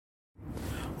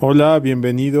Hola,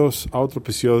 bienvenidos a otro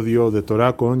episodio de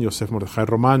Torah con Yosef Mordejai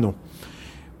Romano.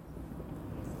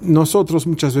 Nosotros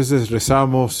muchas veces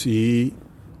rezamos y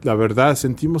la verdad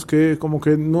sentimos que como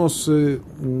que nos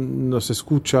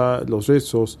escucha los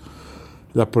rezos,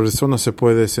 la persona se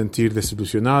puede sentir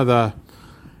desilusionada,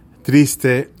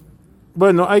 triste.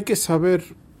 Bueno, hay que saber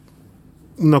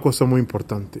una cosa muy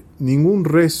importante: ningún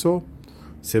rezo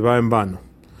se va en vano.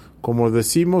 Como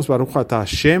decimos Baruch Ata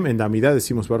Hashem, en la Amidá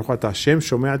decimos Baruch Ata Hashem,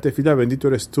 Shomea Tefilá, bendito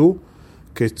eres tú,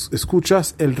 que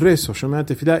escuchas el rezo, Shomea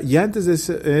Tefilá. Y antes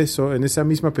de eso, en esa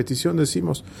misma petición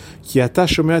decimos, Ki Ata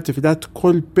Shomea Tefilat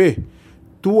Kol Pe,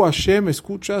 tú Hashem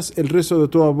escuchas el rezo de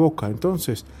toda boca.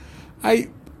 Entonces,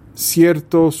 hay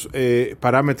ciertos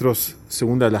parámetros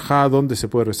según la halajá, donde se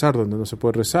puede rezar, donde no se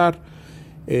puede rezar.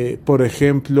 Por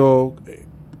ejemplo,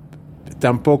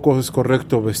 tampoco es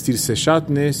correcto vestirse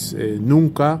shatnes,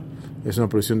 nunca. Es una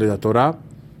prohibición de la Torah,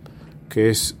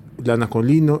 que es lana con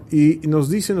lino. Y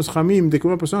nos dicen los Jamim de que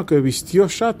una persona que vistió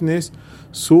shatnes,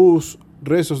 sus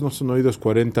rezos no son oídos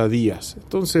 40 días.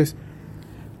 Entonces,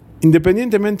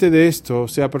 independientemente de esto,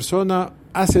 si la persona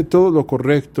hace todo lo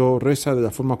correcto, reza de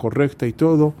la forma correcta y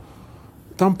todo,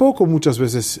 tampoco muchas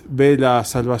veces ve la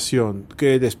salvación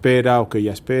que él espera o que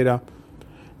ella espera.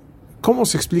 ¿Cómo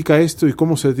se explica esto y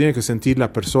cómo se tiene que sentir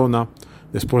la persona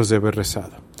después de haber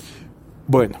rezado?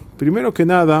 Bueno, primero que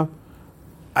nada,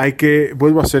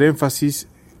 vuelvo a hacer énfasis,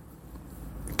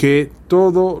 que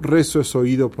todo rezo es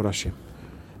oído por Hashem.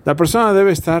 La persona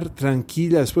debe estar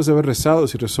tranquila después de haber rezado,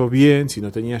 si rezó bien, si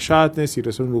no tenía shatnes, si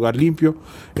rezó en un lugar limpio,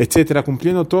 etcétera,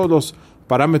 cumpliendo todos los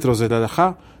parámetros de la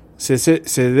halajá. Se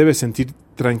debe sentir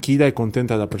tranquila y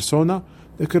contenta la persona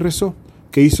de que rezó,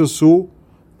 que hizo su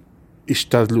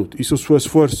ishtadlut, hizo su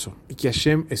esfuerzo, y que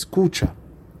Hashem escucha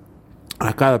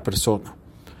a cada persona.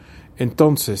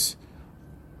 Entonces,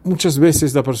 muchas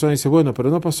veces la persona dice, bueno, pero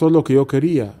no pasó lo que yo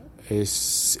quería.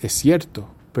 Es cierto,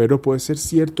 pero puede ser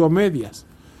cierto a medias,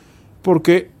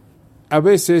 porque a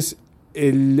veces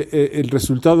el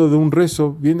resultado de un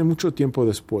rezo viene mucho tiempo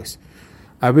después.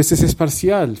 A veces es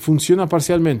parcial, funciona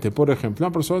parcialmente. Por ejemplo,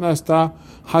 una persona está,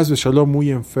 Haz Shalom,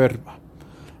 muy enferma,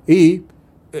 y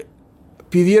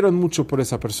pidieron mucho por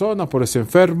esa persona, por ese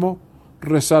enfermo,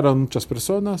 rezaron muchas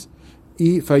personas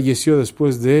y falleció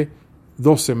después de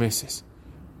 12 meses.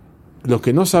 Lo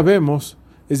que no sabemos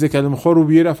es de que a lo mejor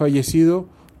hubiera fallecido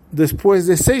después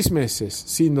de 6 meses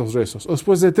sin los rezos, o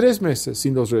después de 3 meses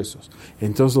sin los rezos.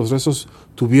 Entonces los rezos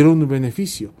tuvieron un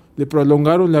beneficio, le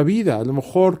prolongaron la vida, a lo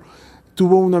mejor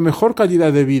tuvo una mejor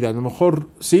calidad de vida, a lo mejor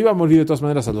se iba a morir de todas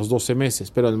maneras a los 12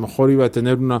 meses, pero a lo mejor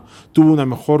tuvo una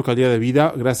mejor calidad de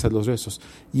vida gracias a los rezos.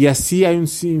 Y así hay un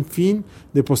sinfín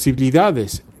de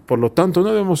posibilidades. Por lo tanto,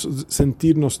 no debemos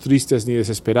sentirnos tristes ni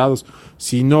desesperados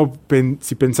si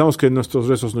pensamos que nuestros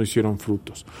rezos no hicieron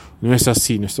frutos. No es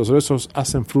así, nuestros rezos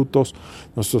hacen frutos,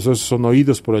 nuestros rezos son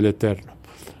oídos por el Eterno.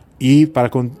 Y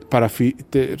para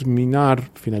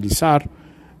finalizar,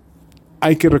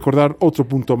 hay que recordar otro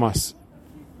punto más.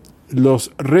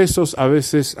 Los rezos a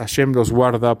veces Hashem los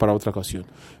guarda para otra ocasión.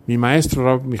 Mi maestro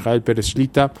Rav Mijael Pérez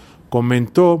Shlita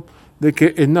comentó de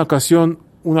que en una ocasión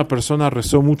una persona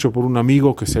rezó mucho por un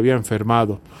amigo que se había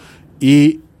enfermado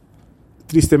y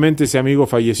tristemente ese amigo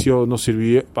falleció, no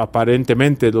sirvió,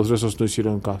 aparentemente los rezos no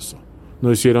hicieron caso,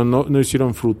 no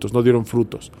hicieron frutos, no dieron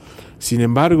frutos. Sin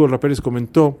embargo, Rav Pérez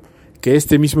comentó que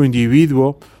este mismo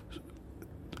individuo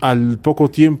al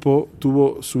poco tiempo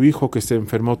tuvo su hijo que se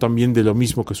enfermó también de lo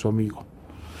mismo que su amigo.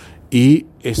 Y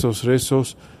esos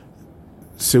rezos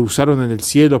se usaron en el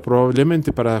cielo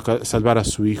probablemente para salvar a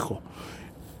su hijo,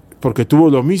 porque tuvo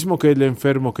lo mismo que el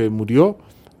enfermo que murió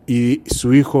y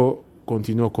su hijo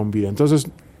continuó con vida. Entonces,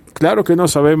 claro que no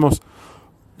sabemos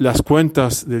las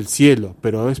cuentas del cielo,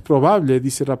 pero es probable,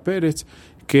 dice Rav Pérez,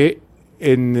 que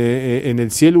en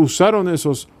el cielo usaron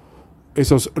esos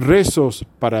rezos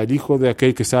para el hijo de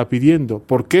aquel que estaba pidiendo.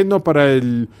 ¿Por qué no para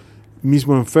el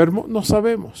mismo enfermo? No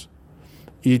sabemos.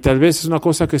 Y tal vez es una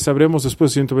cosa que sabremos después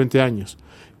de 120 años.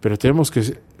 Pero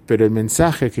el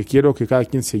mensaje que quiero que cada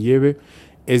quien se lleve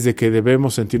es de que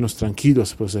debemos sentirnos tranquilos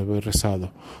después de haber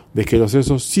rezado, de que los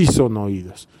rezos sí son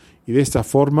oídos. Y de esta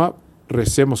forma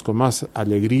recemos con más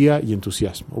alegría y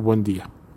entusiasmo. Buen día.